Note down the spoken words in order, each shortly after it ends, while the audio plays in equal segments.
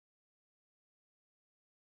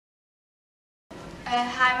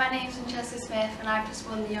Hi, my name's Francesca Smith and I've just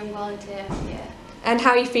won the Young Volunteer of the Year. And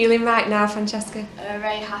how are you feeling right now, Francesca?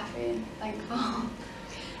 Very happy and thankful. Are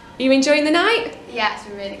you enjoying the night? Yeah, it's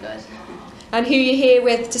been really good. And who are you here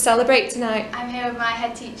with to celebrate tonight? I'm here with my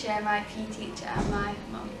head teacher, my PE teacher and my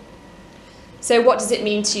mum. So what does it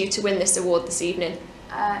mean to you to win this award this evening?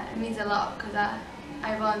 It means a lot because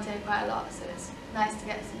I volunteer quite a lot, so it's nice to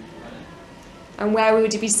get some. And where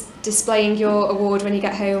would you be displaying your award when you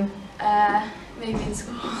get home? Maybe in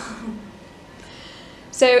school.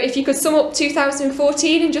 So if you could sum up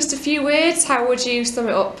 2014 in just a few words, how would you sum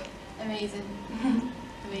it up? Amazing.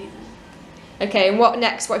 Amazing. Okay, and what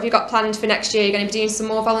next? What have you got planned for next year? You're going to be doing some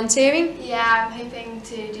more volunteering? Yeah, I'm hoping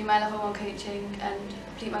to do my level 1 coaching and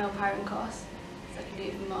complete my umpiring course, so I can do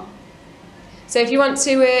even more. So if you want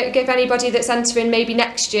to give anybody that's entering maybe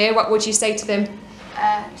next year, what would you say to them?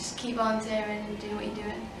 Just keep volunteering and do what you're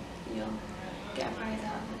doing. You'll get a prize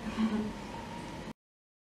out of it.